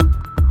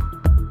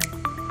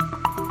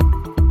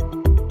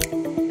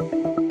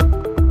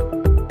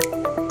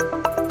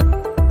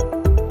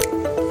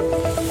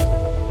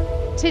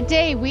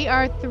Today, we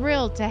are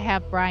thrilled to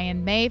have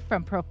Brian May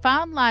from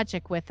Profound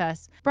Logic with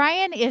us.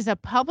 Brian is a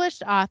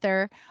published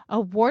author,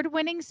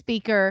 award-winning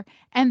speaker,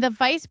 and the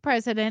vice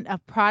president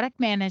of product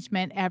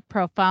management at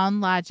Profound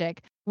Logic,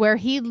 where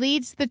he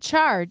leads the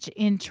charge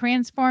in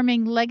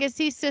transforming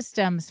legacy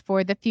systems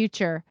for the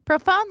future.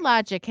 Profound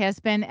Logic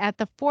has been at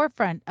the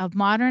forefront of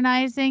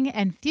modernizing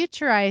and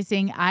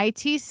futurizing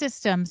IT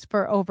systems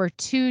for over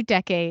 2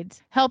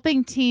 decades,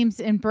 helping teams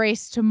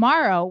embrace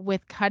tomorrow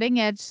with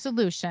cutting-edge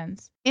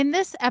solutions. In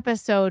this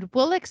episode,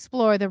 we'll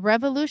explore the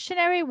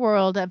revolutionary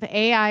world of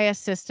AI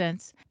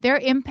assistants, their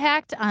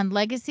impact on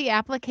legacy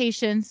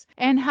applications,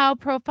 and how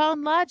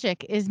Profound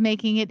Logic is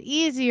making it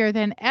easier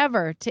than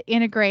ever to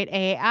integrate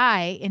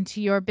AI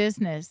into your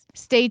business.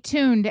 Stay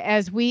tuned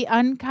as we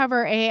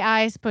uncover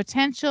AI's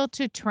potential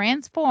to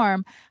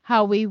transform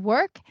how we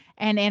work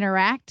and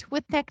interact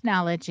with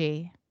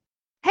technology.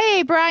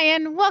 Hey,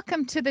 Brian,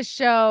 welcome to the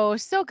show.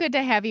 So good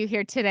to have you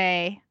here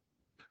today.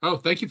 Oh,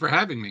 thank you for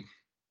having me.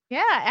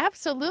 Yeah,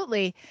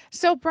 absolutely.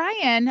 So,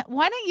 Brian,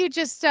 why don't you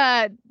just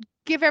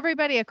give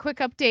everybody a quick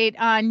update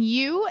on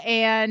you?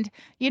 And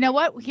you know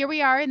what? Here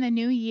we are in the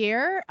new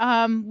year.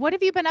 What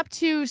have you been up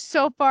to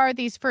so far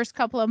these first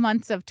couple of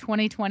months of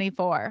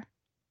 2024?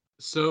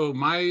 So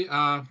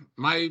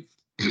my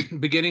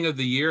beginning of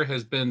the year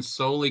has been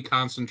solely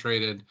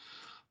concentrated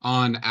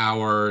on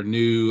our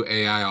new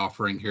AI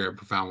offering here at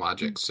Profound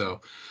Logic. So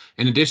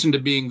in addition to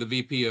being the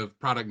VP of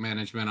product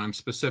management, I'm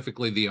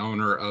specifically the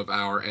owner of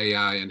our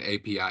AI and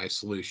API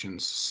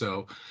solutions.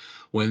 So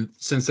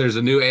since there's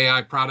a new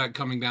AI product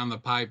coming down the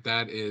pipe,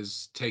 that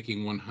is taking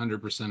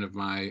 100% of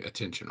my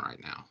attention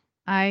right now.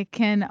 I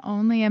can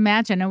only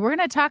imagine. And we're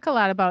going to talk a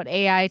lot about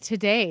AI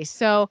today.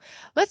 So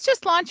let's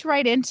just launch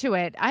right into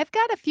it. I've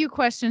got a few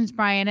questions,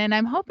 Brian, and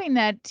I'm hoping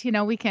that,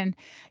 we can,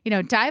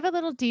 dive a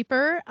little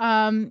deeper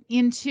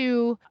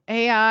into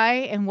AI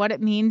and what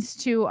it means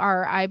to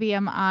our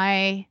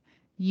IBM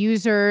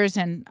users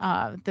and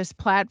this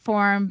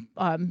platform,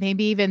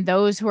 maybe even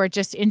those who are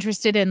just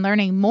interested in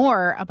learning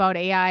more about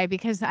AI,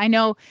 because I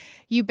know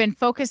you've been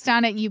focused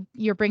on it.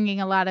 You're bringing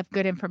a lot of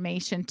good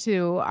information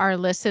to our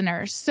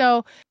listeners.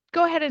 So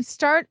go ahead and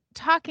start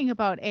talking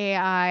about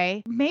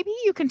AI. Maybe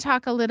you can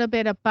talk a little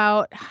bit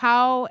about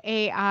how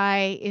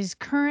AI is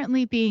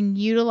currently being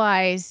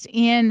utilized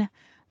in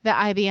the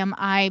IBM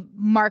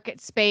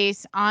market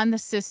space, on the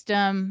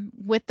system,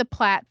 with the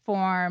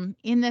platform,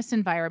 in this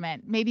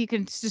environment. Maybe you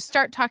can just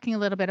start talking a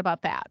little bit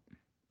about that.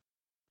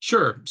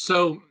 Sure.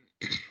 So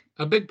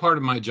a big part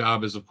of my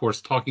job is, of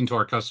course, talking to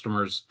our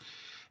customers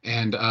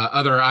and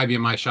other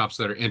IBMI shops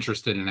that are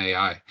interested in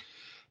AI.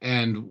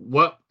 And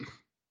what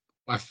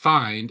I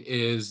find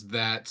is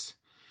that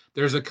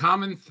there's a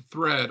common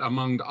thread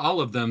among all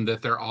of them,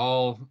 that they're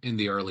all in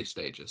the early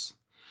stages,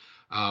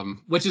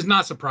 which is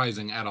not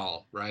surprising at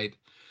all, right?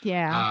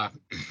 Yeah.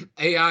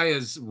 AI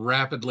is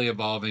rapidly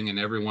evolving and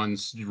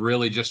everyone's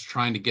really just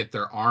trying to get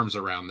their arms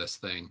around this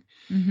thing.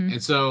 Mm-hmm.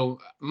 And so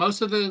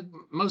most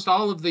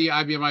all of the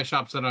IBMI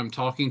shops that I'm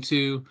talking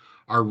to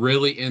are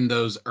really in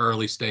those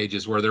early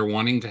stages where they're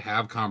wanting to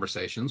have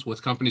conversations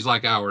with companies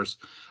like ours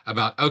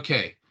about,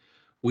 okay,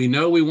 we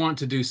know we want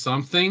to do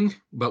something,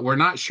 but we're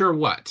not sure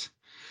what.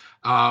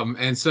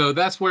 And so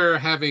that's where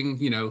having,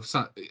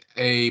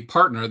 a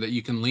partner that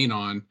you can lean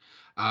on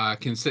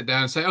can sit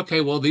down and say,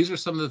 okay, well, these are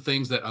some of the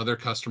things that other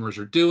customers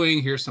are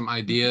doing. Here's some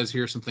ideas.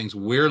 Here's some things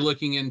we're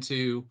looking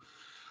into.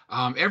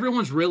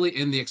 Everyone's really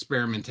in the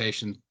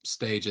experimentation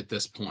stage at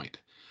this point.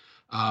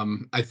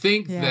 I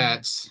think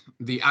that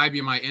the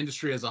IBMI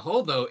industry as a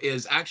whole, though,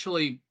 is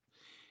actually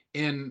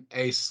in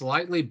a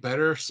slightly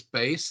better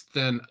space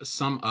than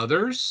some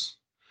others.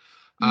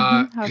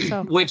 How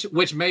so?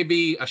 Which may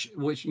be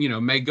which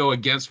may go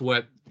against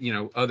what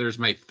others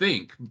may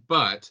think,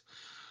 but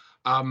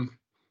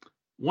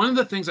one of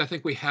the things I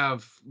think we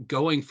have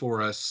going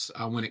for us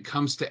when it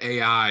comes to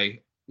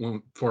AI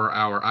for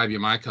our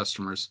IBMI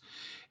customers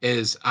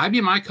is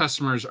IBMI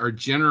customers are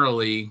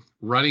generally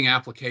running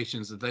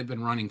applications that they've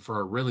been running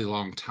for a really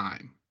long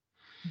time,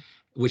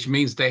 which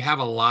means they have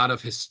a lot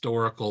of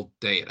historical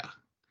data.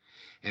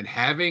 And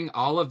having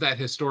all of that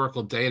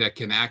historical data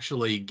can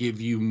actually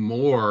give you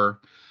more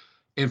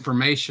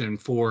information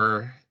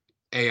for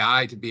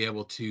AI to be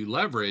able to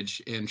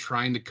leverage in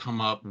trying to come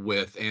up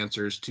with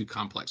answers to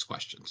complex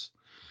questions.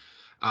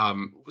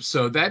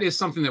 So that is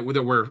something that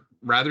we're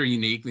rather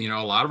unique. A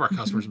lot of our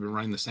customers have been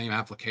running the same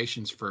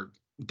applications for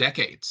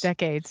decades.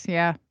 Decades,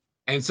 yeah.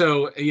 And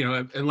so,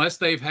 unless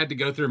they've had to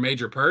go through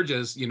major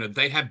purges,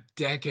 they have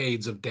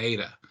decades of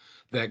data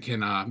that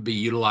can be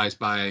utilized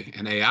by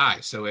an AI.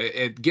 So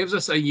it gives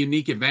us a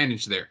unique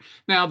advantage there.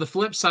 Now, the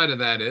flip side of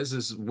that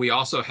is we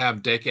also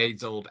have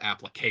decades old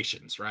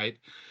applications, right?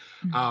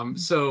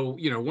 So,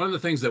 one of the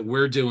things that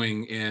we're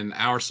doing in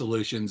our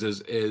solutions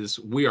is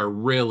we are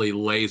really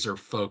laser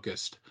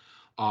focused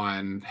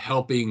on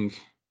helping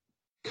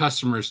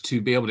customers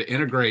to be able to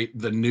integrate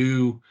the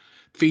new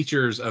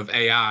features of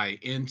AI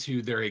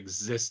into their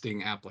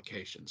existing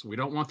applications. We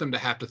don't want them to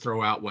have to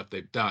throw out what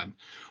they've done.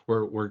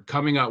 We're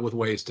coming up with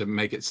ways to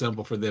make it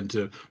simple for them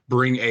to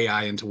bring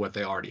AI into what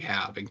they already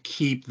have and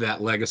keep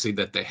that legacy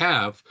that they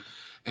have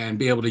and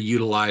be able to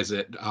utilize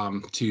it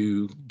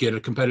to get a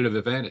competitive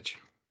advantage.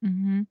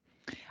 Hmm.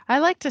 I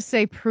like to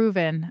say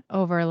proven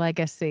over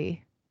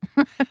legacy.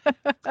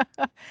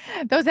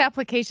 Those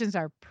applications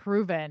are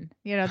proven.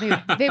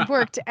 They've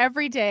worked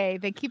every day.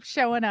 They keep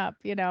showing up,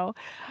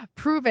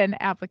 proven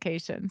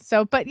applications.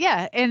 So, but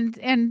yeah, and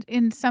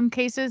in some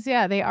cases,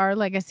 yeah, they are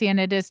legacy and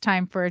it is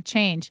time for a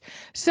change.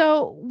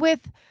 So,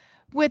 with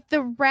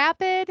the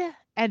rapid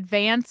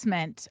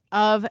advancement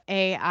of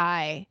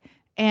AI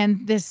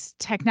and this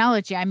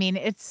technology, I mean,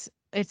 it's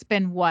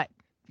been what,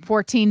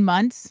 14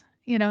 months,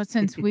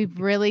 since we've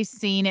really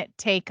seen it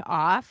take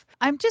off.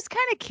 I'm just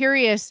kind of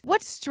curious,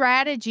 what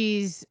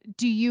strategies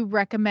do you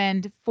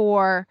recommend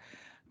for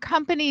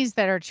companies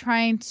that are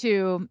trying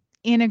to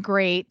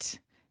integrate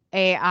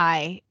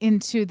AI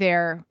into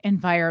their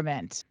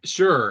environment?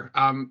 Sure.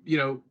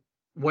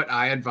 What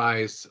I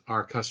advise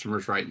our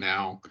customers right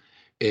now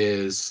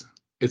is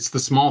it's the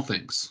small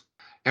things.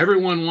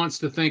 Everyone wants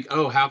to think,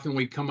 oh, how can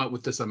we come up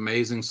with this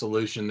amazing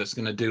solution that's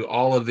going to do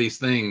all of these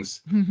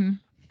things? Hmm.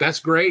 That's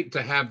great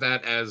to have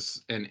that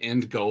as an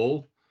end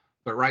goal,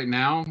 but right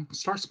now,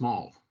 start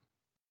small.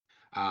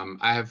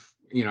 I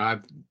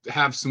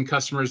have some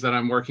customers that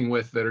I'm working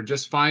with that are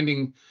just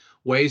finding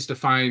ways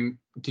to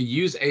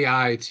use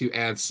AI to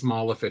add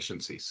small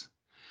efficiencies,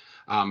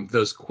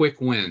 those quick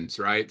wins,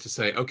 right? To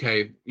say,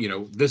 okay,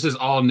 this is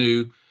all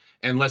new,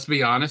 and let's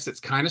be honest,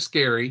 it's kind of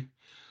scary.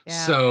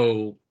 Yeah.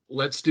 So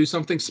let's do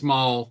something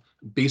small,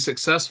 be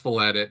successful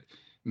at it,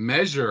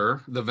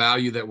 measure the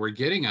value that we're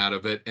getting out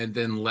of it, and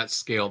then let's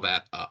scale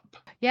that up.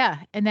 Yeah.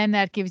 And then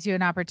that gives you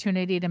an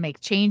opportunity to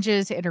make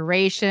changes,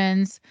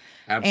 iterations,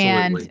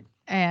 and Absolutely.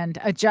 and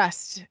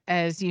adjust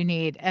as you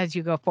need as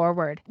you go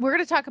forward. We're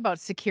going to talk about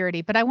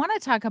security, but I want to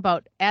talk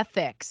about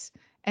ethics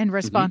and Mhm.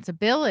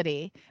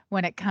 responsibility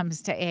when it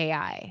comes to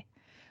AI.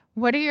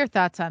 What are your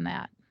thoughts on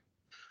that?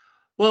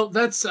 Well,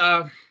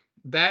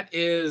 that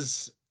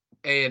is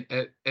an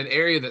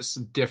area that's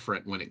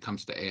different when it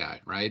comes to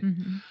AI, right?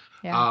 Hmm.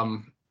 Yeah.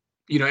 Um,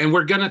 and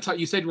we're gonna talk.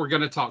 You said we're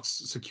gonna talk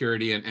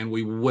security, and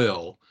we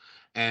will,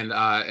 and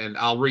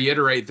I'll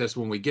reiterate this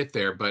when we get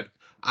there. But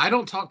I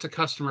don't talk to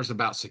customers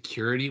about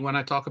security when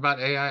I talk about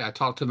AI. I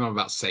talk to them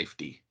about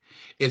safety.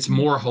 It's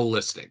more Mhm.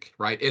 holistic,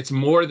 right? It's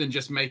more than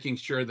just making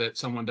sure that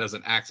someone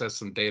doesn't access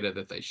some data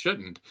that they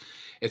shouldn't.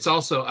 It's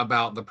also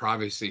about the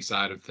privacy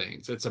side of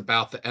things. It's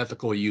about the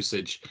ethical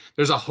usage.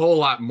 There's a whole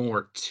lot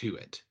more to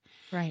it.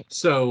 Right.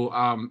 So,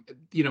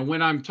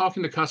 when I'm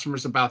talking to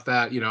customers about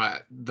that,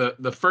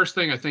 the first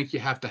thing I think you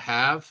have to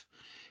have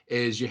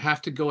is you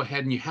have to go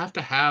ahead and you have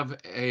to have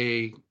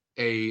an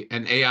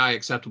AI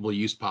acceptable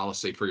use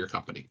policy for your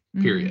company.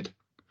 Hmm. Period.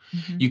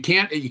 Hmm. You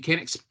can't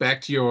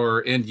expect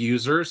your end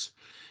users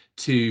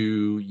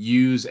to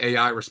use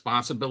AI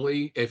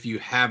responsibly if you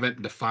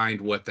haven't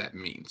defined what that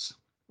means,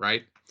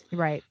 right?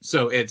 Right.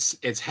 So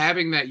it's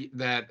having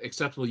that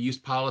acceptable use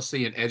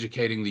policy and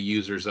educating the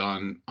users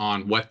on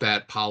what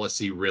that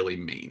policy really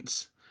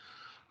means.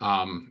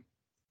 Um,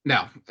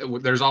 Now,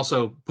 there's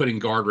also putting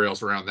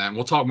guardrails around that, and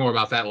we'll talk more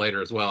about that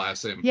later as well, I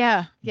assume.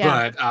 Yeah.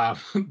 Yeah.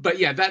 But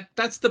yeah,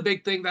 that's the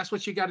big thing. That's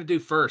what you got to do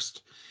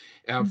first,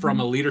 from Hmm.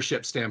 a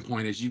leadership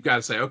standpoint. Is you've got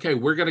to say, okay,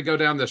 we're going to go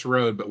down this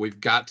road, but we've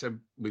got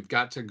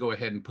to go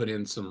ahead and put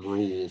in some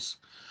rules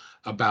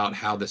about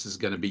how this is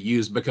going to be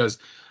used, because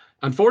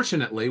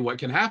unfortunately, what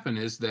can happen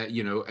is that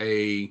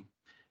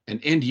an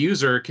end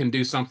user can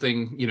do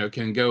something,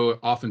 can go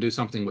off and do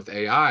something with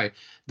AI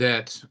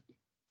that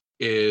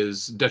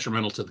is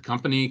detrimental to the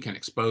company, can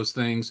expose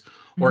things,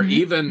 or Hmm.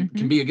 even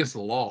can Hmm. be against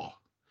the law.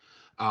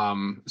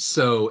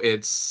 So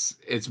it's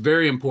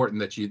very important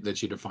that you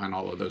define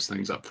all of those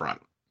things up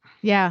front.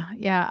 Yeah,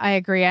 yeah, I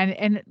agree.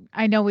 And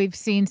I know we've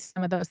seen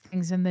some of those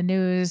things in the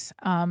news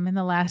in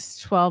the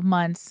last 12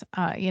 months,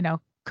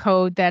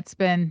 code that's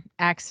been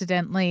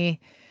accidentally,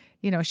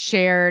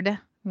 shared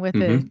with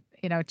a,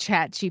 Hmm.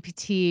 chat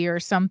GPT or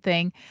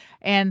something.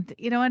 And,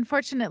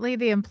 unfortunately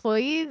the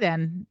employee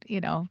then,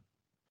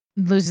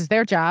 loses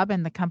their job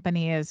and the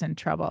company is in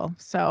trouble.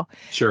 So,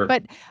 Sure.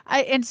 but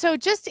and so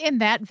just in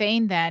that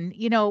vein, then,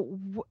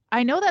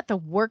 I know that the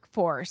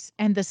workforce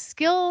and the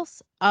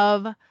skills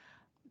of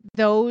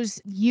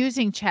those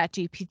using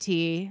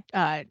ChatGPT,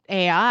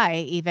 AI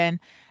even,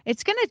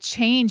 it's going to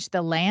change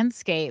the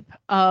landscape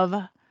of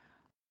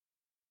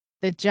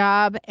the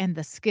job and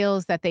the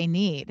skills that they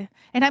need.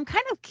 And I'm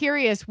kind of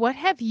curious, what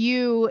have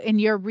you in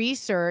your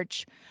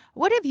research,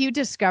 what have you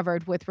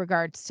discovered with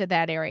regards to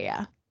that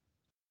area?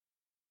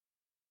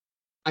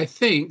 I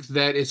think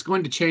that it's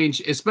going to change,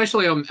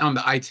 especially on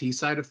the IT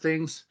side of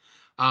things.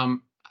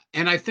 Um,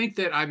 and I think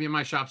that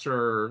IBMI shops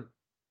are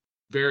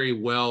very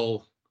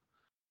well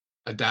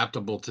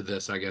adaptable to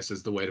this, I guess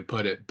is the way to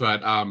put it.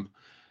 But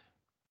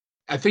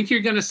I think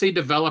you're going to see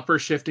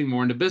developers shifting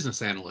more into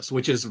business analysts,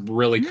 which is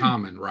really Mm,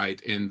 common,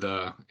 right, in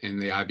the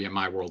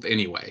IBMI world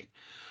anyway.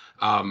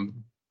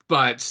 Um,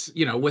 but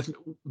with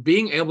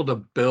being able to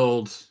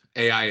build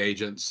AI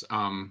agents,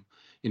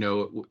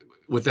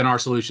 within our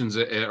solutions,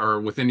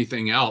 or with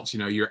anything else,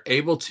 you're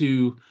able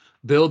to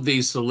build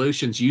these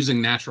solutions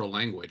using natural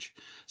language.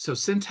 So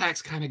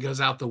syntax kind of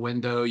goes out the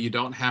window. You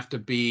don't have to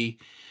be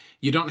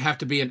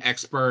an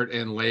expert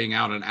in laying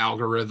out an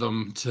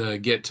algorithm to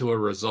get to a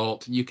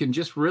result. You can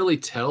just really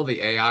tell the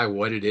AI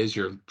what it is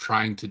you're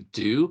trying to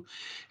do,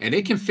 and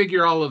it can Mhm.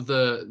 figure all of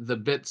the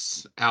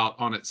bits out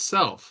on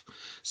itself.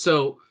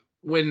 So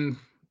when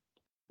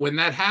when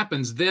that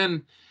happens,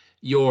 then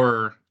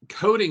your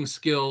coding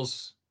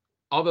skills,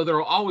 although there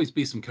will always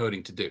be some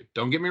coding to do,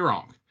 don't get me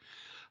wrong,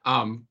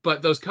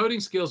 but those coding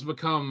skills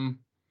become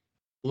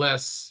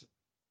less,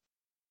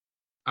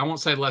 I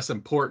won't say less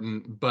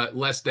important, but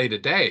less day to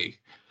day.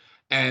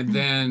 And Mm.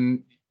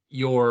 then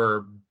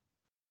your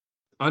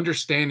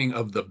understanding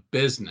of the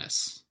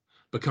business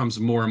becomes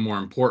more and more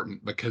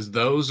important, because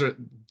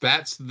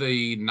that's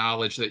the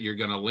knowledge that you're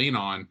going to lean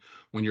on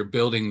when you're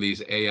building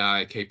these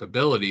AI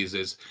capabilities,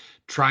 is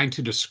trying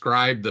to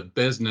describe the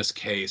business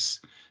case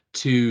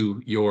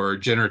to your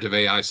generative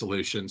AI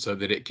solution so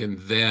that it can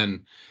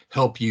then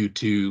help you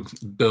to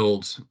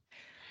build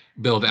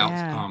out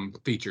Yeah.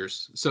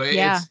 features. So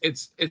Yeah.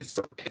 it's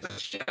a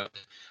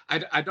shift.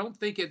 I don't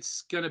think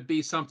it's going to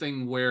be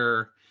something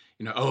where,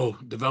 oh,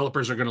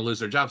 developers are going to lose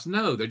their jobs.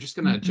 No, they're just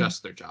going to Mm-mm.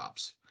 adjust their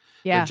jobs.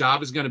 Their Yeah.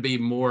 job is going to be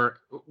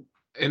more.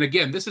 And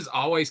again, this has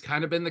always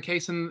kind of been the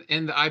case in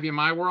the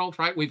IBMI world,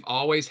 right? We've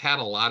always had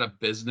a lot of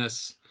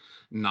business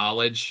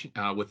knowledge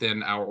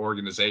within our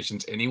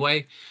organizations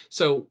anyway.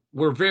 So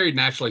we're very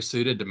naturally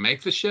suited to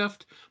make the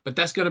shift, but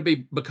that's going to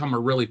become a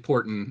really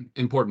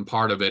important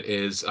part of it,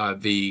 is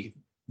the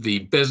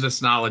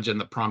business knowledge and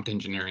the prompt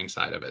engineering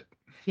side of it.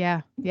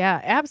 Yeah.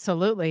 Yeah.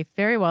 Absolutely.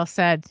 Very well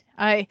said.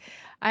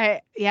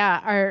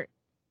 Yeah.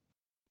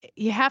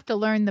 You have to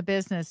learn the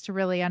business to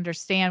really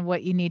understand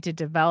what you need to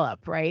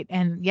develop, right?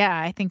 And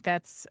yeah, I think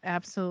that's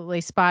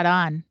absolutely spot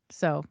on.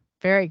 So,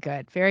 very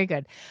good. Very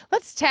good.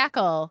 Let's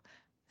tackle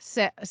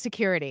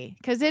security,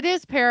 because it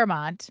is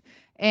paramount.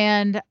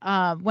 And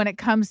when it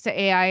comes to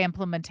AI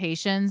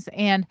implementations,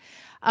 and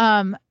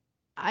um,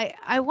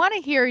 I want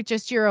to hear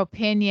just your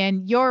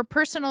opinion, your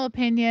personal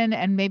opinion,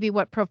 and maybe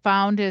what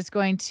Profound is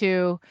going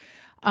to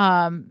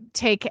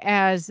take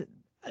as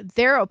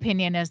their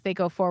opinion as they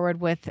go forward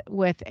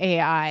with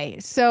AI.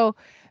 So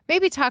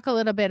maybe talk a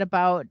little bit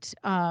about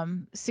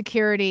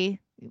security,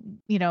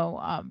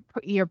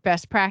 your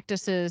best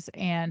practices,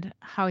 and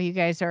how you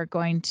guys are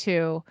going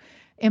to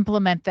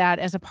implement that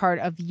as a part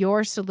of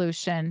your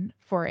solution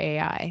for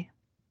AI.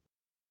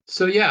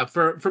 So yeah,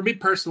 for me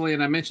personally,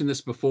 and I mentioned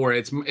this before,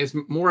 it's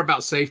more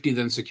about safety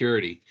than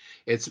security.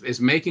 It's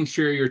making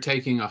sure you're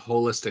taking a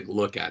holistic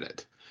look at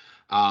it.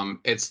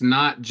 It's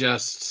not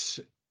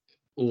just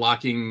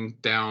locking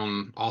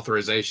down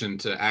authorization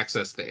to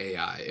access the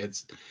AI.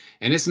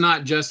 It's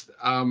not just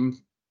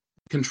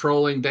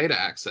controlling data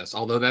access,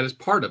 although that is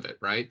part of it,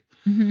 right?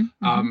 Hmm.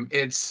 Hmm.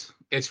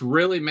 It's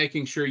really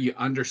making sure you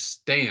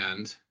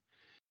understand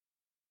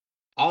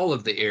all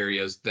of the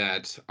areas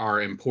that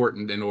are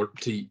important in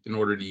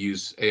order to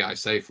use AI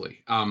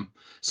safely.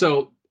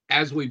 So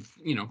as we've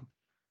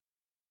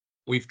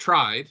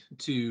tried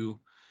to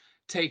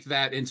take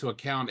that into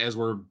account as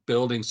we're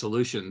building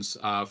solutions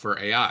for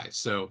AI.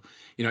 So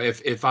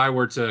if I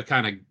were to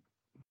kind of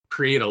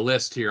create a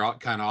list here,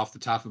 kind of off the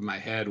top of my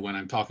head, when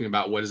I'm talking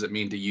about what does it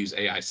mean to use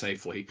AI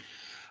safely.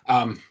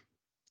 Um,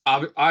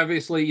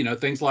 Obviously,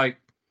 things like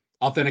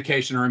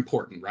authentication are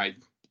important, right?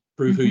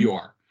 Prove who Hmm. you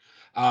are.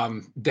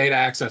 Data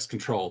access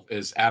control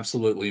is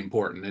absolutely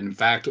important. And in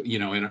fact,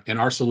 in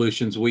our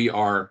solutions, we've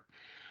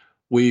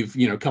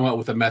come up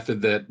with a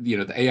method that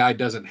the AI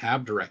doesn't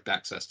have direct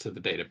access to the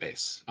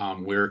database.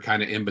 We're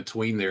kind of in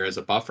between there as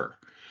a buffer.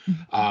 Hmm.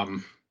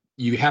 Um,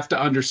 you have to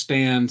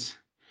understand,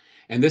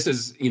 and this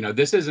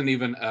isn't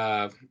even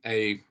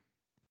a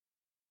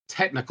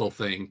technical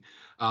thing,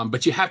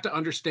 but you have to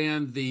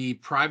understand the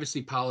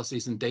privacy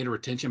policies and data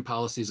retention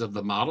policies of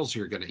the models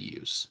you're going to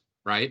use,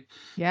 right?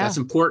 Yeah. That's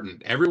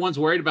important. Everyone's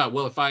worried about,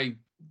 well, if I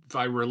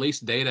release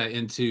data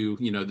into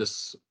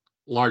this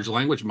large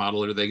language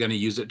model, are they going to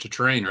use it to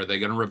train? Are they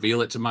going to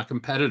reveal it to my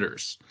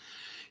competitors?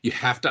 You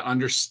have to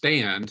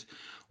understand,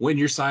 when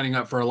you're signing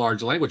up for a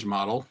large language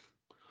model,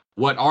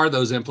 what are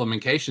those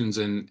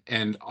implementations,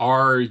 and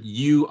are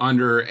you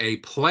under a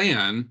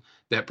plan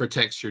that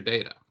protects your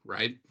data,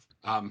 right?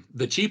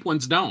 The cheap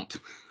ones don't.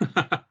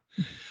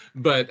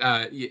 But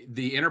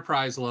the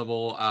enterprise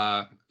level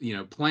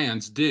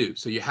plans do.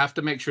 So you have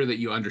to make sure that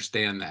you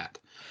understand that.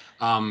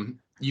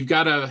 You've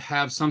got to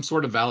have some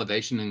sort of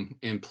validation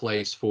in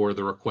place for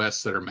the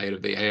requests that are made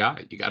of the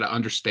AI. You got to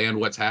understand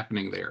what's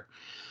happening there.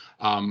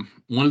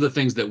 One of the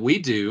things that we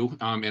do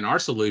in our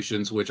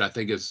solutions, which I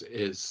think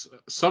is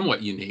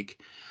somewhat unique,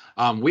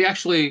 we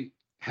actually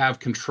have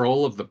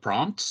control of the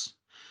prompts.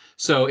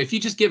 So if you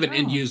just give an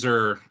end Oh,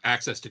 user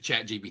access to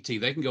ChatGPT,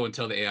 they can go and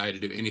tell the AI to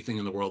do anything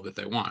in the world that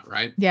they want,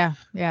 right? yeah.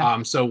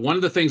 Yeah. So one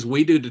of the things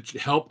we do to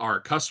help our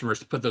customers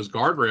to put those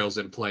guardrails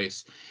in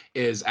place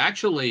is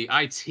actually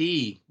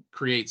IT.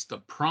 creates the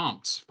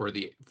prompts for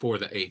the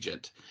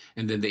agent,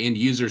 and then the end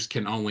users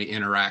can only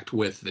interact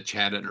with the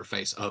chat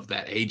interface of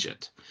that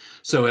agent.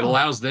 So it Oh,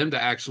 allows them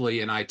to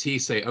actually in IT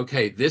say,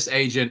 okay, this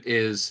agent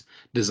is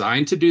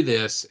designed to do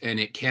this, and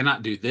it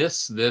cannot do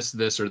this,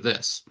 or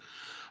this.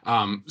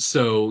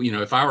 So,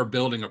 if I were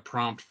building a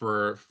prompt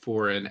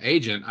for an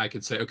agent, I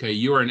could say, okay,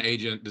 you are an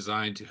agent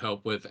designed to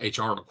help with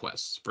HR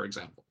requests, for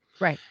example.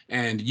 right.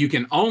 And you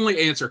can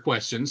only answer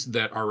questions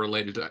that are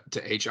related to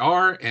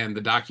HR and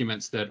the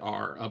documents that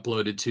are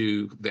uploaded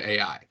to the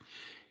AI.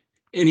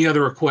 Any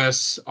other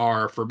requests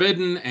are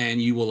forbidden,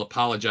 and you will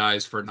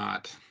apologize for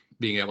not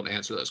being able to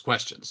answer those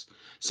questions.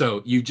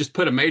 So you just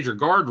put a major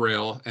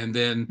guardrail, and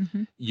then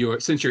Hmm.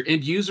 since your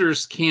end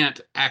users can't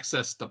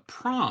access the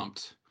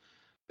prompt,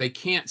 they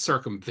can't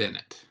circumvent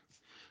it.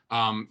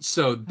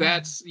 So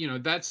that's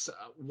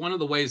one of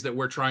the ways that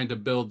we're trying to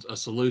build a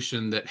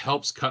solution that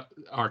helps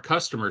our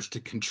customers to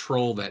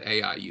control that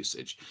AI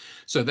usage.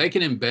 So they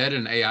can embed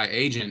an AI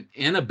agent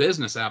in a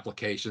business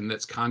application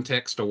that's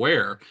context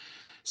aware.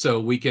 So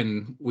we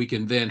can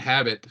then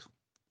have it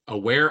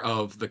aware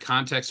of the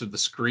context of the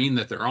screen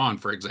that they're on,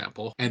 for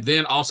example, and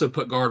then also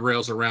put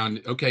guardrails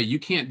around, okay, you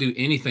can't do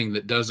anything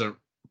that doesn't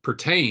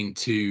pertain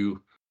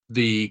to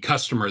the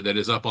customer that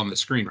is up on the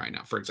screen right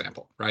now, for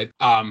example, right?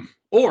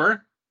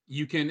 Or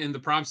you can in the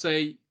prompt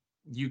say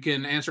you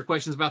can answer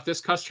questions about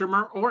this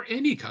customer or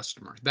any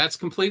customer. That's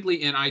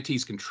completely in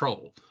IT's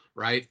control,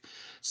 right?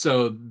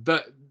 So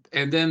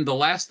and then the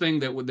last thing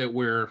that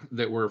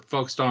we're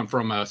focused on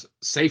from a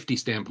safety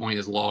standpoint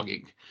is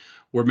logging.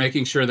 We're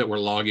making sure that we're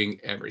logging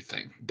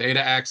everything,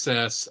 data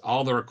access,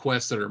 all the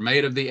requests that are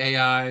made of the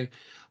AI,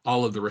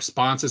 all of the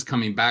responses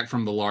coming back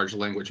from the large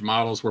language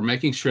models. We're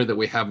making sure that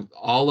we have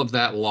all of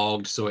that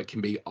logged so it can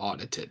be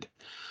audited.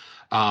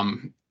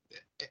 Um,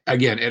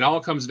 Again, it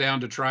all comes down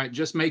to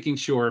just making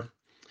sure.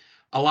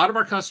 A lot of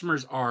our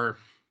customers are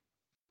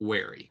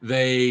wary.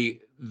 They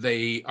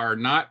are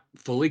not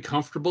fully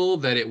comfortable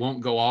that it won't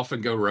go off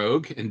and go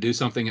rogue and do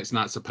something it's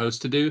not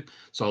supposed to do.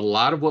 So a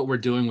lot of what we're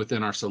doing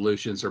within our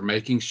solutions are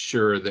making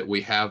sure that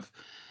we have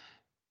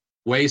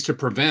ways to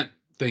prevent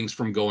things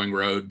from going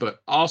rogue,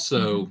 but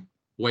also Hmm.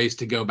 ways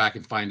to go back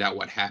and find out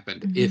what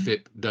happened if Hmm.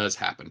 it does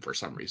happen for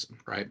some reason,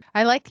 right?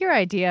 I like your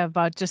idea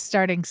about just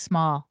starting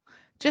small,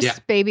 Yeah.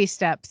 just baby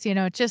steps,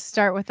 just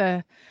start with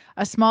a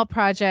small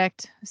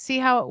project, see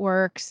how it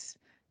works,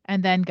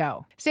 and then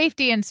go.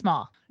 Safety and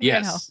small.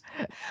 Yes.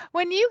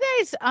 When you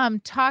guys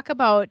talk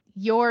about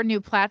your new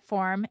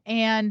platform,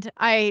 and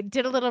I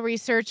did a little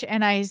research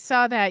and I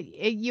saw that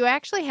you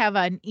actually have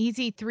an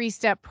easy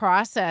 3-step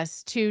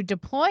process to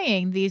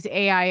deploying these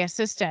AI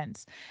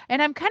assistants.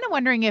 And I'm kind of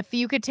wondering if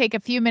you could take a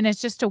few minutes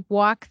just to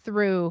walk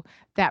through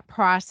that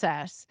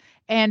process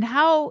and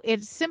how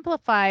it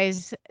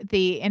simplifies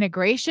the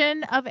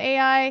integration of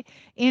AI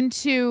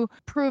into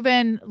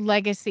proven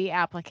legacy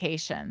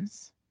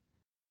applications.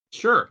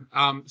 Sure.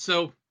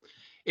 So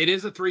it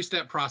is a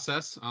three-step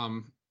process.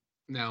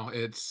 Now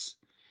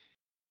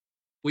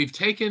we've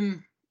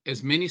taken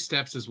as many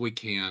steps as we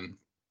can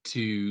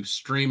to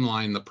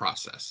streamline the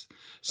process.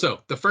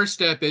 So the first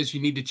step is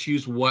you need to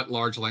choose what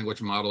large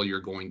language model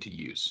you're going to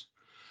use.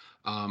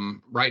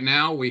 Right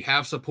now, we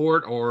have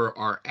support or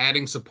are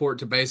adding support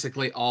to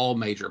basically all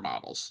major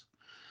models.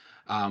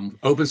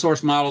 Open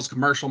source models,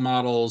 commercial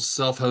models,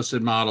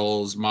 self-hosted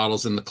models,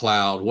 models in the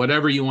cloud,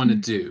 whatever you want to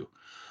do.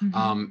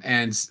 Mm-hmm.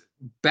 And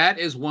that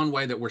is one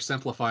way that we're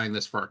simplifying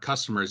this for our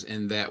customers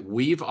in that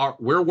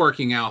we're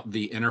working out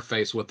the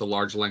interface with the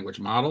large language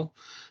model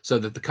so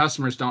that the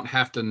customers don't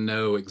have to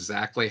know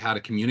exactly how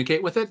to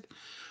communicate with it.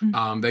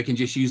 They can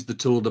just use the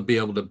tool to be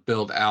able to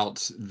build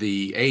out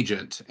the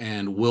agent,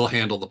 and we'll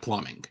handle the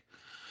plumbing.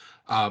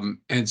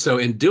 And so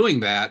in doing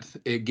that,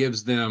 it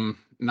gives them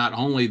not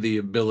only the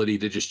ability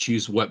to just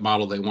choose what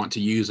model they want to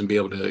use and be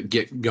able to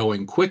get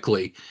going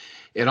quickly,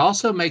 it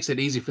also makes it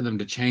easy for them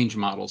to change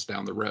models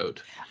down the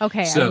road.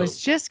 Okay, I So,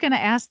 was just gonna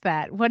ask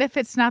that. What if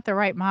it's not the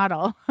right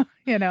model?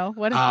 What if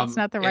it's um,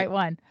 not the right it,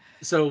 one?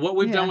 so what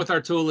we've done Yeah. with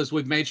our tool is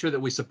we've made sure that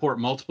we support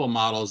multiple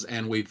models,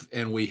 and we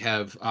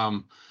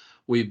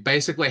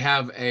basically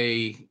have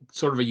a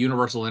sort of a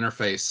universal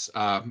interface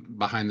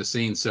behind the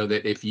scenes, so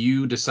that if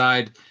you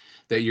decide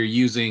that you're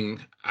using,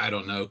 I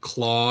don't know,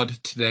 Claude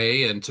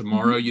today, and Mhm,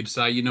 tomorrow you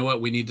decide, you know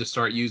what, we need to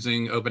start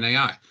using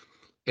OpenAI.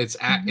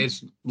 mhm.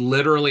 It's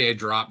literally a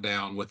drop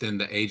down within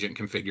the agent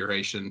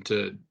configuration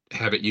to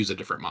have it use a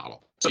different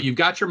model. So you've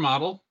got your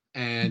model,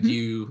 and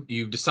Mhm.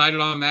 you've decided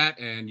on that,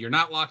 and you're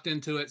not locked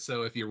into it.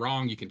 So if you're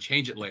wrong, you can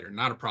change it later,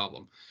 not a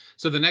problem.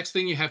 So the next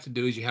thing you have to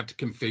do is you have to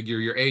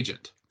configure your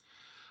agent.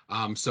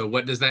 So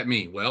what does that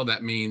mean? Well,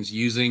 that means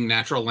using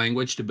natural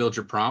language to build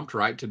your prompt,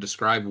 right, to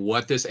describe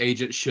what this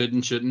agent should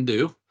and shouldn't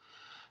do.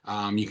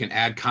 You can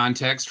add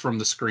context from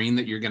the screen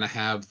that you're going to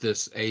have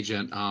this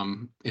agent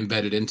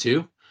embedded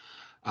into.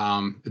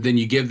 Then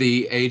you give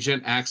the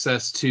agent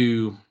access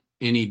to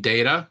any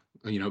data,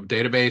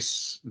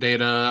 database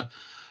data,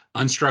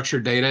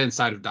 unstructured data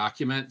inside of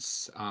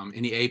documents,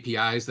 any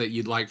APIs that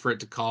you'd like for it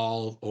to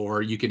call,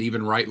 or you could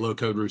even write low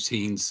code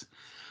routines.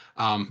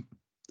 Um,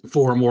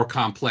 for more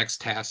complex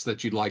tasks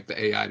that you'd like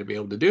the AI to be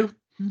able to do.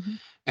 Hmm.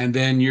 And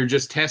then you're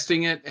just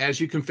testing it as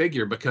you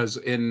configure, because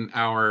in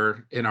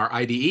our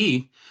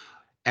IDE,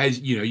 as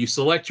you know, you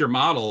select your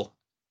model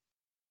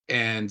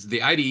and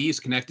the IDE is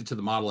connected to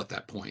the model at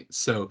that point.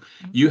 So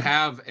you Okay.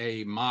 have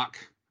a mock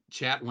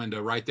chat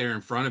window right there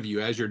in front of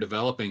you as you're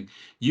developing.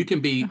 You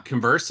can be Oh,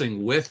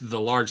 conversing with the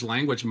large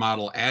language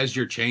model as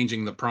you're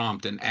changing the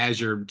prompt and as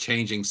you're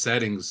changing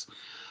settings,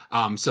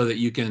 so that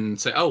you can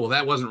say, oh, well,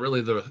 that wasn't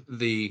really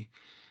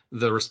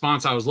the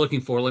response I was looking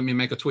for. Let me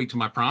make a tweak to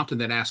my prompt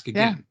and then ask yeah.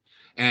 again.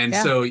 And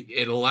Yeah. so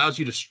it allows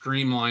you to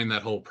streamline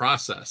that whole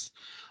process.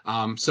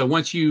 So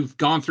once you've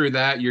gone through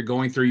that, you're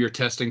going through your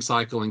testing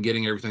cycle and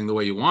getting everything the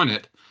way you want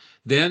it.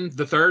 Then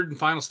the third and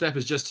final step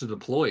is just to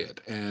deploy it.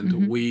 And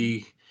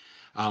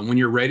Hmm. when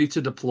you're ready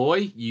to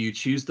deploy, you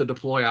choose the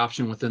deploy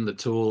option within the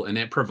tool, and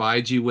it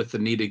provides you with the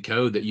needed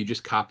code that you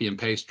just copy and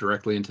paste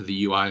directly into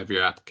the UI of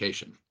your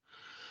application.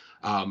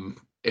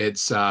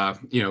 It's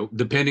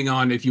depending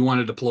on if you want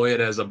to deploy it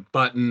as a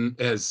button,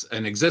 as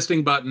an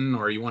existing button,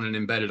 or you want an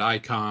embedded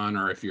icon,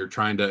 or if you're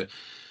trying to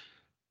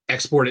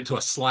export it to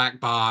a Slack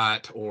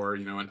bot, or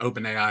an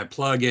OpenAI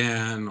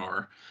plugin,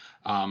 or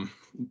um,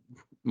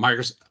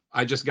 Microsoft.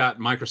 I just got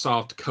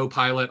Microsoft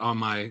Copilot on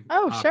my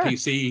Oh, sure.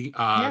 PC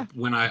Yeah.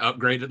 when I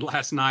upgraded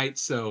last night.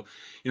 So,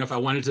 if I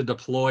wanted to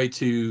deploy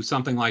to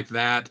something like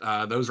that,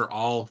 those are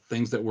all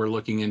things that we're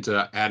looking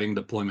into adding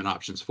deployment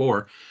options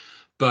for.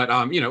 But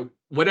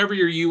whatever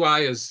your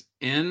UI is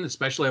in,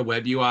 especially a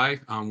web UI,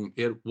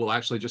 it will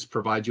actually just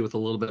provide you with a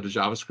little bit of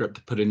JavaScript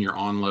to put in your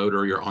onload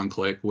or your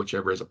on-click,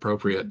 whichever is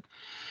appropriate. Mhm.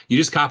 You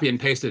just copy and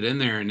paste it in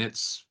there, and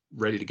it's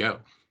ready to go.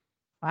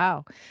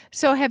 Wow.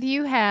 So have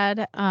you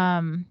had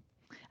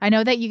I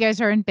know that you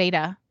guys are in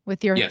beta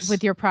with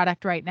Yes. your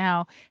product right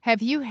now.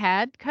 Have you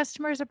had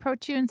customers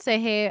approach you and say,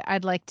 "Hey,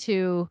 I'd like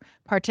to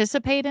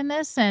participate in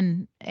this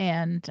and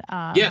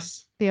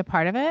Yes. be a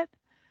part of it?"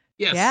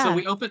 Yes, so Yeah.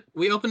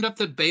 we opened up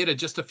the beta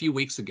just a few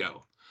weeks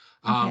ago.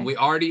 Okay. We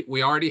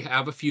already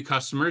have a few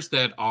customers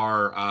that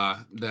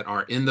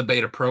are in the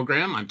beta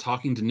program. I'm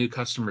talking to new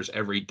customers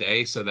every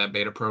day, so that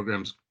beta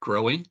program's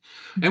growing,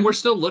 and Hmm. we're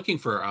still looking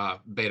for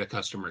beta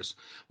customers.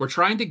 We're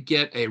trying to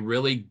get a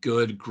really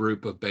good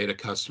group of beta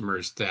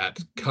customers that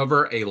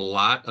cover a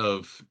lot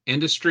of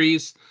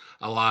industries,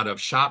 a lot of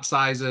shop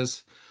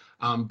sizes,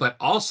 but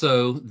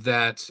also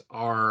that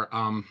are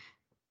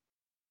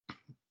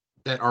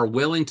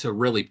willing to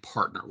really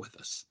partner with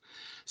us.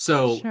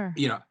 So, Sure.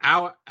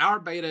 our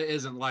beta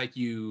isn't like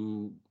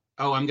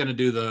oh, I'm going to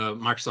do the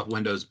Microsoft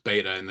Windows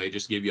beta, and they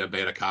just give you a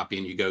beta copy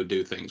and you go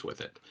do things with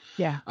it.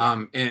 Yeah.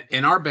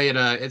 In our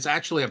beta, it's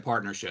actually a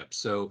partnership.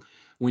 So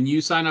when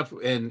you sign up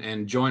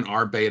and join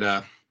our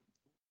beta,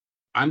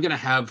 I'm going to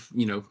have,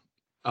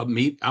 I'm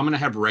going to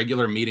have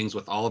regular meetings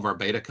with all of our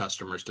beta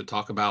customers to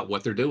talk about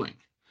what they're doing.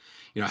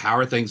 How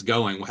are things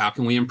going? How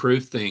can we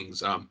improve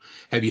things?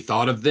 Have you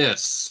thought of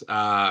this?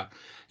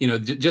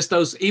 Just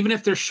those, even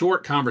if they're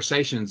short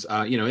conversations.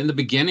 In the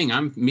beginning,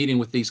 I'm meeting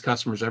with these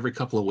customers every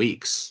couple of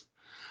weeks,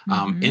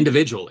 Hmm.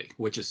 individually,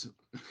 which is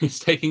it's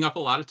taking up a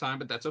lot of time,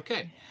 but that's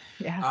okay.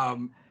 Yeah.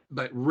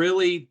 But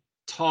really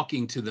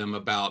talking to them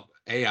about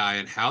AI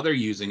and how they're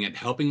using it,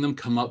 helping them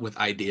come up with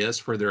ideas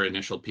for their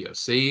initial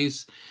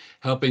POCs,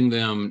 helping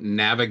them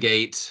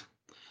navigate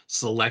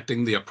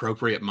selecting the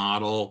appropriate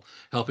model,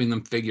 helping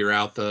them figure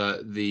out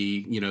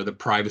the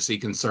privacy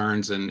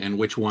concerns and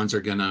which ones are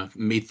going to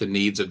meet the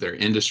needs of their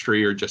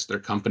industry or just their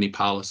company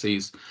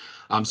policies.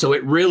 So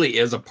it really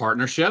is a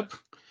partnership.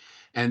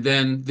 And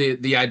then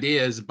the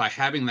idea is, by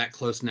having that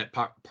close knit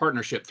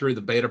partnership through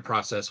the beta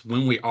process,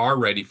 when we are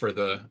ready for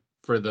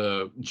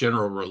the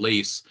general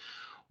release,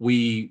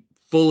 we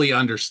fully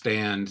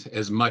understand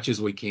as much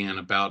as we can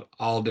about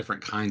all different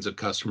kinds of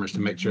customers to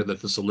make sure Hmm.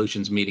 that the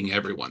solution's meeting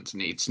everyone's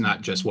needs,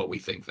 not just Hmm. what we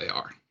think they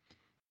are.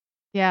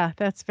 Yeah,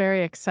 that's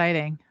very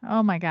exciting.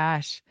 Oh my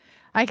gosh.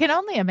 I can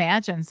only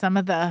imagine some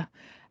of the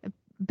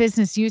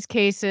business use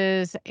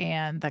cases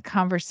and the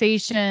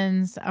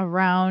conversations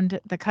around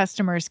the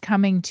customers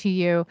coming to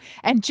you.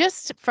 And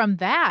just from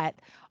that,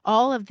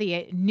 all of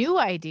the new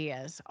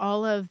ideas,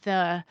 all of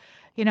the,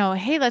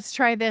 hey, let's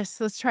try this,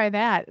 let's try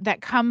that,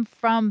 that come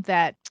from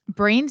that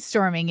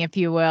brainstorming, if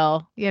you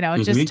will,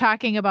 just Hmm.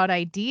 talking about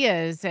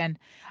ideas. And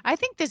I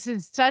think this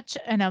is such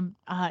an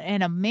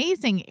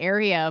amazing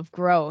area of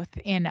growth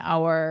in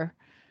our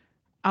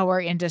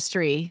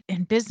industry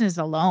and business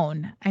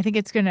alone. I think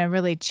it's going to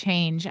really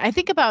change. I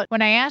think about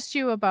when I asked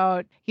you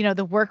about,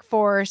 the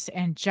workforce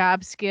and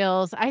job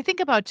skills, I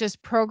think about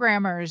just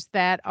programmers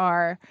that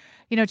are,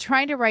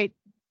 trying to write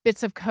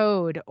bits of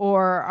code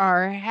or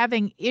are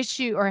having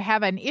issue or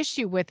have an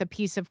issue with a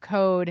piece of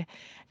code.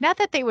 Not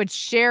that they would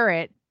share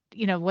it,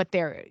 what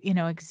their,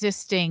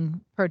 existing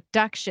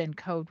production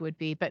code would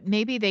be, but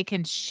maybe they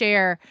can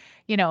share,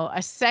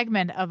 a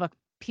segment of a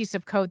piece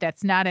of code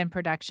that's not in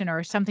production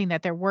or something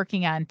that they're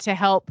working on to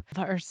help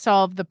or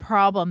solve the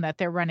problem that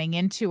they're running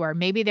into, or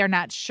maybe they're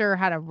not sure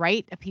how to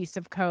write a piece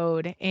of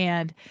code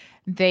and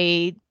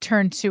they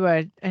turn to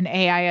an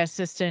AI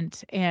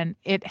assistant and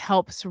it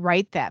helps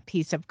write that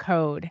piece of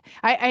code.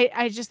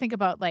 I just think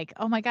about like,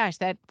 oh my gosh,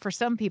 that for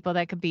some people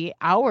that could be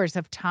hours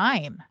of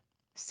time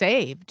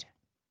saved,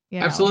 you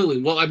know.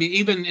 Absolutely. Well, I mean,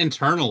 even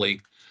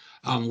internally,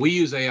 we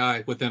use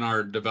AI within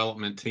our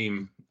development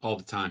team all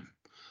the time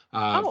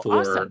uh, Oh,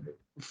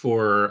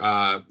 for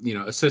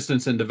awesome.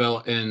 assistance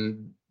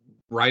in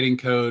writing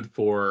code,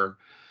 for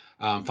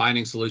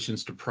finding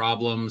solutions to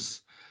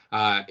problems,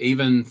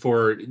 even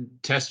for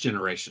test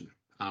generation.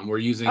 We're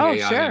using Oh,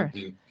 AI sure.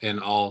 in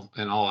all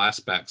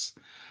aspects.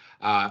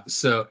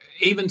 So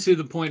even to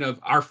the point of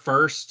our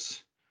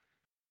first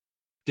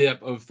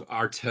dip of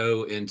our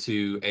toe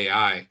into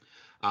AI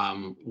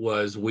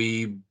was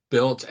we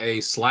built a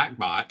Slack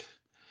bot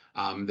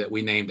that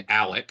we named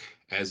Alec,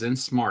 as in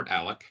Smart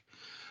Alec,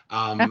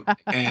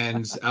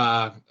 and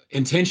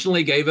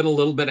intentionally gave it a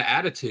little bit of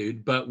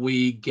attitude, but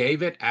we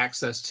gave it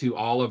access to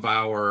all of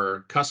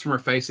our customer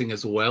facing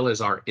as well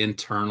as our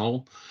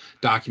internal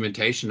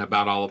documentation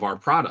about all of our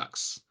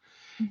products.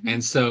 Hmm.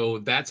 And so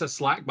that's a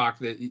Slack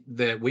box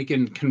that we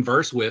can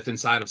converse with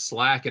inside of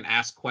Slack and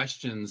ask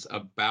questions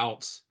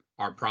about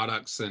our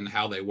products and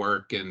how they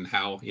work and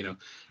how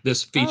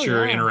this Oh,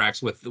 feature yeah.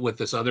 interacts with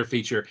this other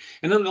feature.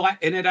 And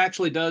it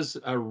actually does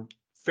a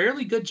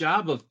fairly good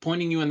job of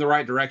pointing you in the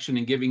right direction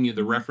and giving you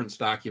the Hmm. reference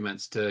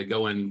documents to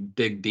go and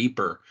dig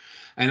deeper.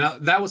 And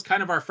that was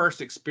kind of our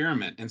first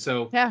experiment. And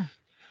so Yeah.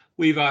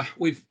 we've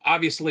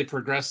obviously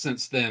progressed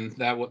since then.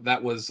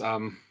 That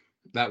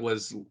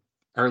was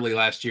early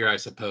last year, I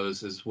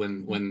suppose, is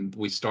when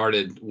we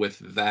started with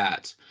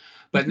that.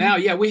 But Hmm. now,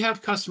 yeah, we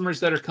have customers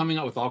that are coming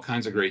up with all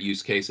kinds of great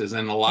use cases,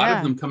 and a lot of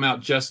Yeah. them come out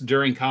just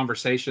during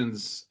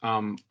conversations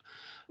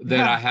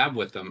that I Yeah. have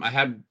with them. I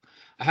had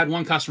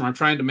one customer. I'm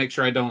trying to make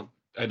sure I don't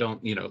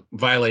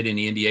violate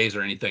any NDAs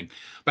or anything,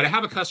 but I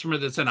have a customer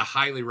that's in a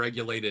highly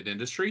regulated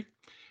industry,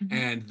 Hmm.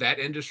 and that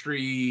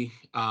industry's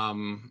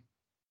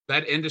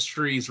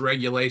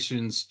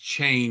regulations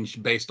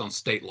changed based on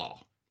state law,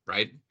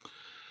 right?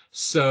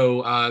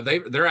 So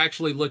they're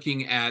actually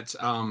looking at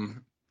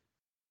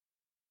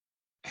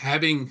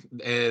having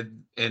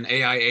an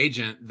AI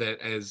agent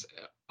that is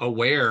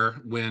aware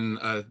when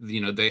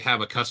they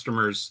have a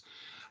customer's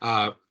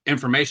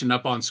information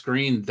up on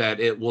screen, that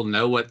it will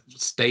know what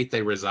state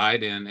they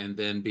reside in and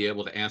then be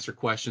able to answer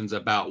questions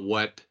about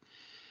what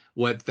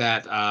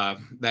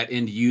that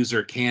end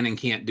user can and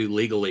can't do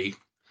legally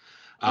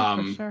Oh,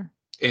 for um, sure.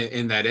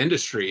 in that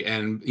industry.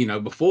 And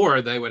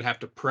before they would have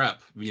to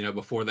prep,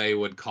 before they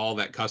would call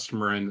that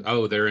customer and,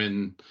 oh, they're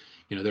in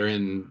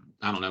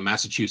I don't know,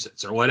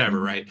 Massachusetts or whatever,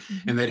 Hmm. right?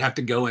 Hmm. And they'd have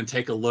to go and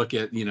take a look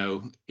at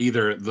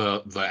either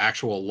the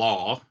actual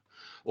law,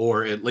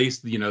 or at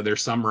least their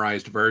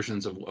summarized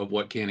versions of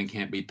what can and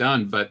can't be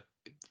done. But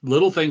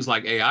little things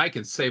like AI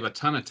can save a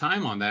ton of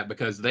time on that,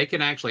 because they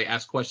can actually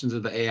ask questions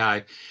of the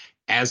AI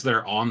as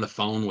they're on the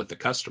phone with the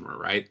customer,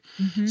 right?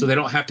 Hmm. So they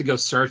don't have to go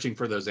searching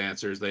for those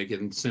answers. They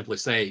can simply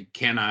say,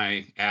 "Can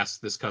I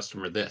ask this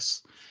customer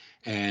this?"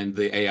 And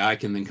the AI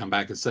can then come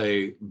back and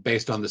say,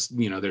 based on this,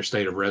 their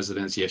state of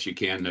residence, yes, you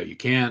can, no, you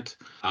can't.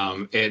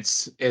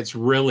 It's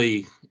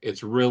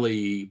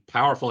really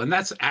powerful, and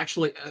that's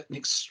actually an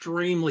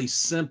extremely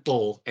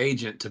simple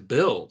agent to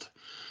build,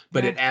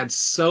 but Yeah. it adds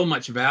so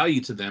much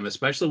value to them,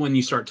 especially when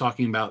you start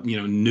talking about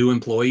new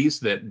employees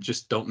that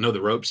just don't know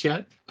the ropes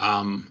yet.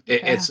 Yeah.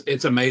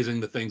 It's amazing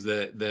the things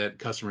that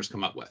customers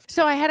come up with.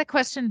 So I had a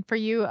question for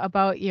you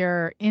about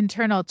your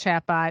internal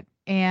chatbot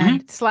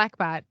and Mhm.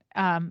 Slackbot,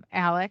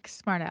 Alex,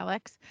 Smart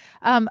Alex.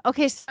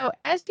 Okay, so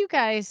as you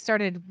guys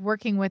started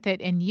working with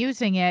it and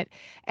using it,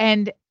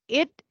 and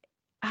it,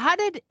 how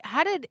did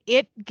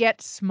it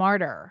get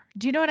smarter?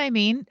 Do you know what I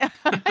mean?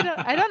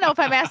 I don't know if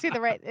I'm asking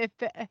the right.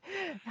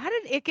 How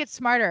did it get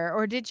smarter,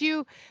 or did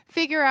you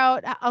figure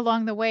out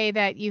along the way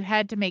that you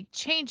had to make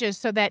changes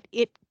so that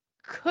it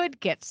could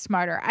get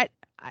smarter? I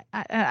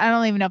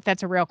don't even know if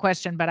that's a real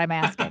question, but I'm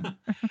asking.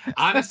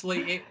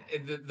 Honestly,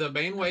 the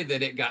main way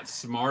that it got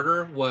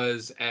smarter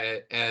was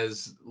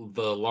as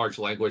the large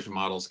language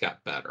models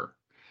got better.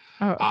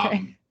 Oh, okay.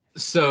 Um,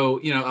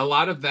 so, a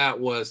lot of that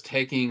was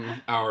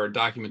taking our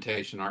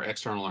documentation, our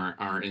external,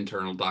 our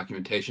internal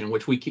documentation,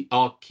 which we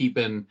all keep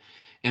in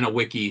a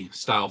wiki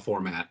style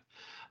format,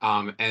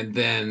 and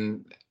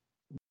then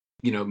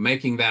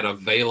making that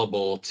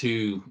available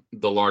to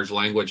the large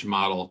language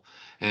model.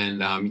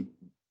 And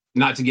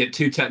not to get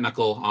too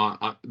technical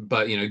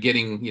but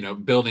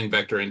getting building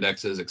vector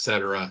indexes, et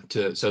cetera,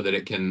 to so that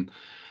it can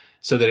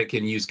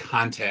use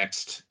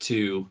context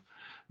to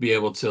be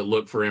able to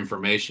look for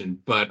information.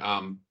 But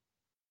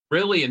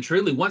Really and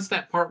truly, once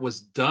that part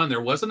was done, there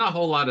wasn't a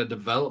whole lot of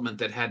development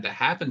that had to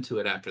happen to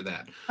it after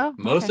that. Oh,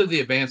 Most okay. of the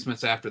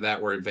advancements after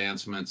that were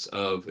advancements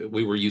of,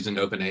 we were using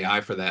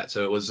OpenAI for that.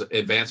 So it was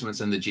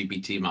advancements in the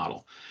GPT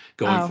model,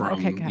 going Oh,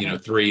 okay, from, got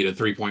it. 3 to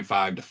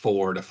 3.5 to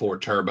 4 to 4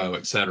 turbo,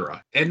 et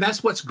cetera. And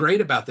that's what's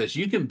great about this.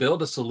 You can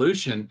build a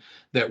solution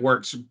that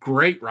works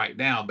great right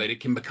now, but it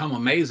can become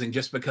amazing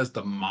just because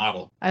the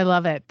model. I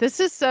love it. This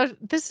is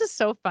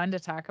so fun to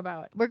talk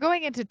about. We're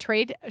going into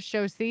trade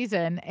show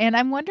season, and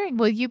I'm wondering,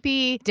 will you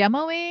be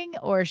demoing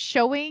or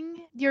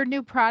showing your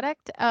new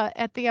product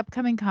at the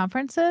upcoming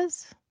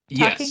conferences?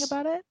 Talking Yes.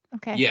 about it?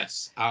 Okay.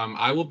 Yes,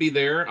 I will be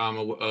there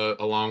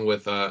along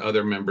with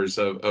other members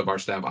of our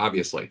staff,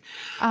 obviously.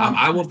 Oh,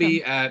 I will awesome.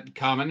 be at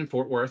Common in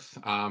Fort Worth,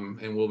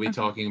 and we'll be Okay.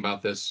 talking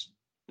about this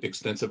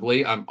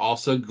extensively. I'm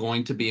also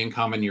going to be in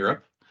Common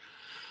Europe,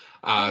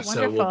 Oh,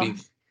 so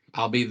wonderful.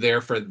 I'll be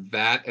there for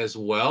that as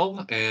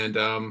well. And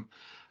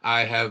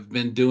I have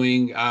been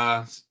doing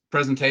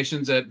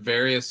presentations at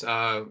various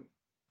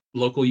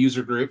local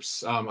user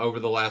groups over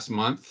the last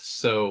month.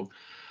 So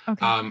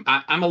Okay.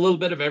 I'm a little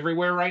bit of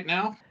everywhere right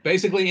now.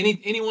 Basically,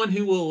 anyone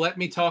who will let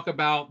me talk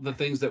about the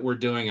things that we're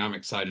doing, I'm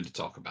excited to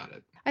talk about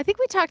it. I think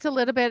we talked a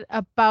little bit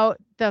about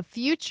the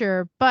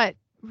future, but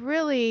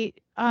really,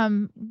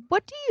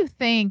 what do you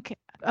think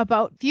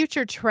about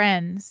future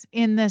trends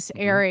in this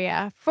Mhm.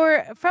 area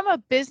for from a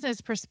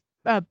business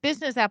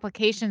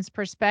applications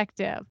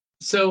perspective?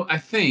 So I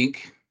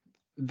think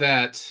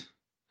that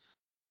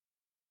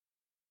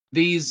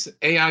these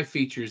AI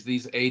features,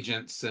 these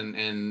agents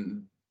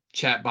and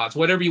chatbots,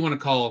 whatever you want to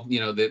call,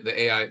 the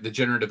AI, the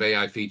generative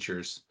AI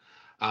features,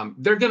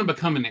 they're going to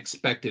become an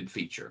expected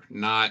feature,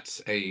 not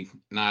a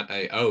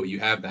oh, you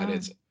have that. Oh,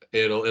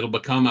 It'll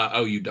become a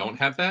oh, you don't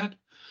have that.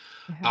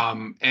 yeah.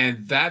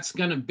 And that's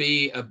going to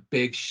be a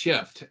big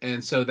shift.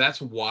 And so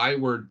that's why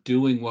we're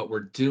doing what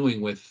we're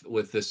doing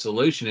with this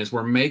solution, is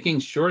we're making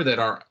sure that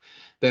our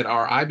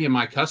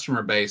IBMI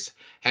customer base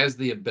has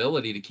the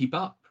ability to keep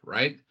up,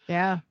 right?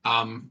 Yeah.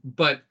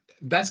 But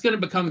that's going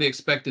to become the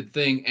expected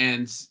thing.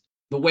 And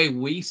the way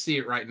we see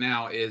it right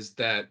now is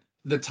that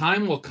the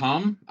time will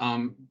come,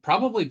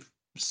 probably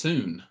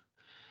soon,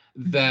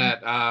 Mhm.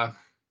 that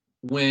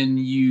when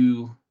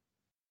you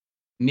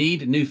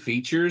need new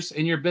features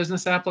in your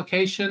business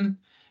application,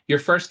 you're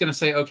first going to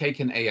say, okay,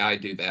 can AI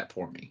do that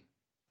for me?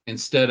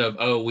 Instead of,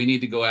 oh, we need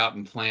to go out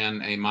and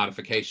plan a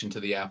modification to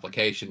the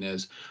application,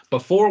 is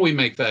before we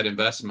make that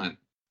investment,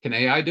 can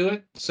AI do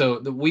it? So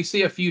we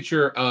see a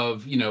future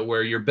of,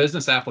 where your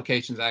business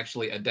applications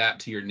actually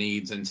adapt to your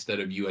needs instead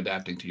of you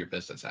adapting to your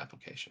business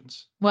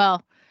applications.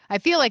 Well, I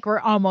feel like we're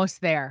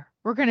almost there.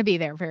 We're going to be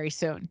there very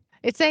soon.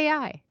 It's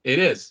AI. It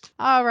is.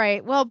 All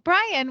right. Well,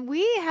 Brian,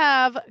 we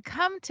have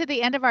come to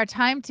the end of our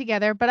time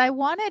together, but I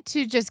wanted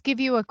to just give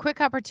you a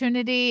quick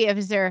opportunity.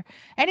 Is there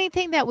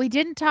anything that we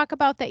didn't talk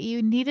about that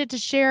you needed to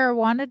share or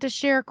wanted to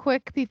share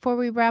quick before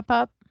we wrap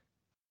up?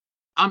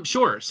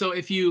 Sure. So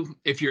if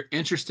you're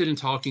interested in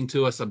talking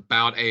to us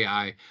about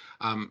AI,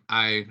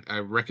 I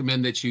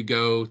recommend that you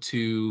go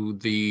to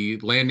the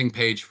landing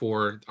page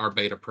for our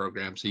beta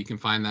program. So you can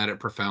find that at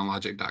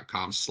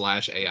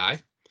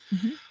profoundlogic.com/AI.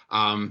 Mhm.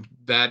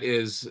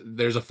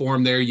 There's a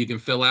form there you can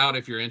fill out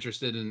if you're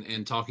interested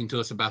in talking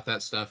to us about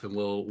that stuff, and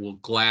we'll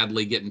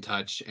gladly get in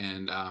touch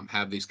and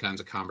have these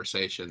kinds of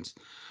conversations.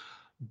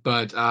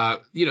 But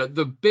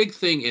the big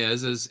thing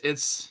is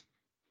it's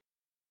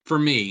for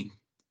me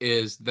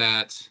is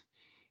that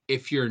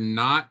if you're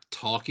not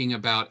talking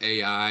about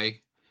AI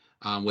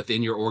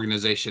within your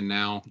organization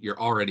now, you're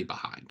already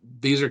behind.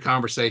 These are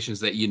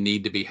conversations that you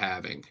need to be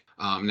having.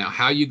 Now,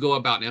 how you go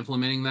about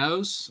implementing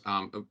those,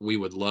 we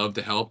would love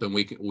to help, and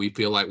we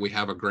feel like we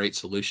have a great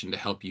solution to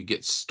help you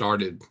get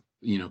started,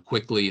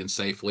 quickly and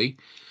safely.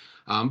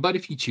 But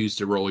if you choose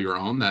to roll your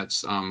own,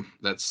 that's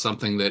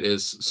something that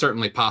is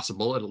certainly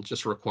possible. It'll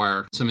just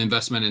require some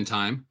investment in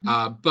time.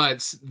 Mhm.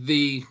 But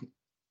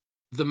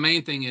the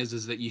main thing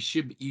is that you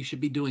should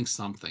be doing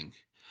something.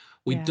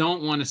 We Yeah.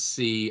 don't want to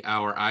see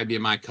our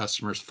IBMI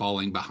customers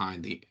falling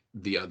behind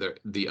the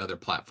other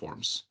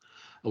platforms.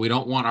 We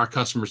don't want our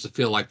customers to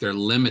feel like they're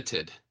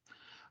limited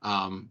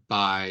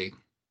by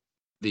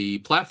the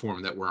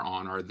platform that we're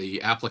on, or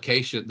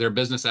their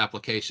business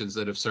applications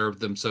that have served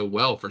them so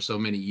well for so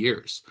many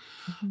years.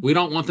 Mhm. We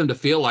don't want them to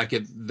feel like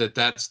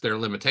that's their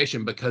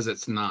limitation, because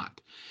it's not.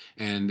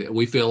 And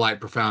we feel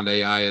like Profound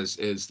AI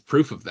is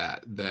proof of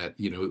that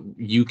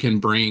you can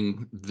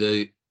bring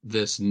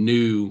this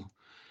new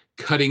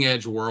cutting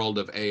edge world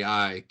of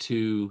AI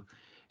to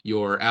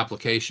your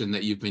application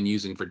that you've been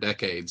using for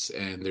decades,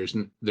 and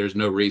there's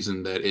no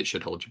reason that it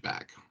should hold you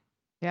back.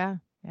 Yeah,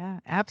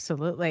 yeah,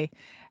 absolutely.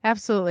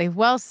 Absolutely.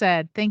 Well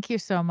said. Thank you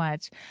so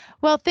much.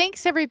 Well,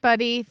 thanks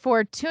everybody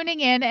for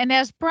tuning in. And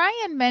as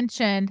Brian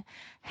mentioned,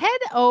 head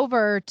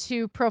over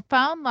to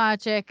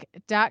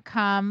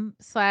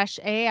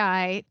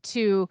profoundlogic.com/AI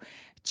to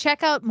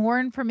check out more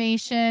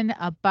information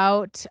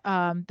about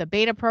the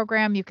beta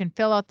program. You can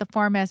fill out the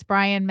form as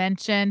Brian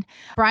mentioned.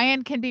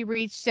 Brian can be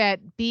reached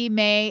at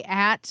bmay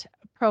at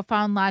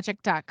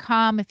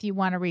profoundlogic.com if you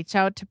want to reach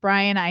out to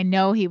Brian. I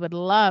know he would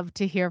love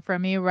to hear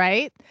from you,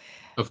 right?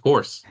 Of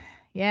course.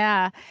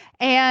 Yeah.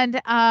 And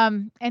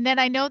then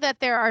I know that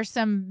there are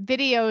some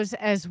videos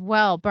as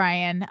well,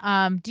 Brian.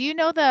 Do you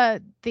know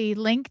the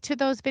link to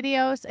those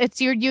videos? It's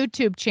your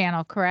YouTube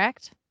channel,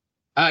 correct?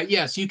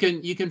 Yes, you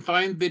can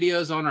find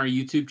videos on our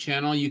YouTube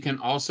channel. You can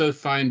also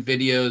find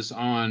videos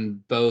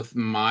on both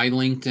my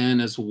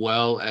LinkedIn as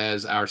well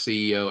as our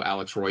CEO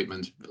Alex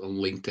Reuteman's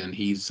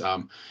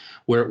LinkedIn.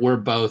 We're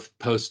both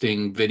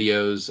posting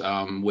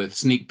videos with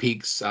sneak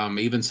peeks,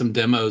 even some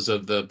demos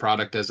of the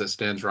product as it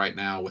stands right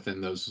now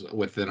within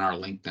our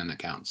LinkedIn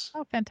accounts.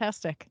 Oh,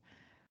 fantastic.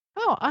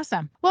 Oh,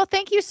 awesome. Well,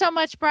 thank you so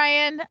much,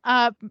 Brian.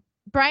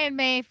 Brian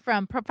May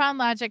from Profound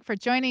Logic for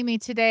joining me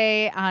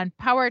today on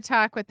Power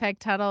Talk with Peg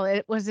Tuttle.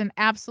 It was an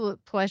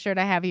absolute pleasure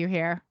to have you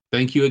here.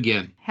 Thank you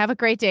again. Have a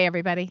great day,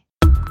 everybody.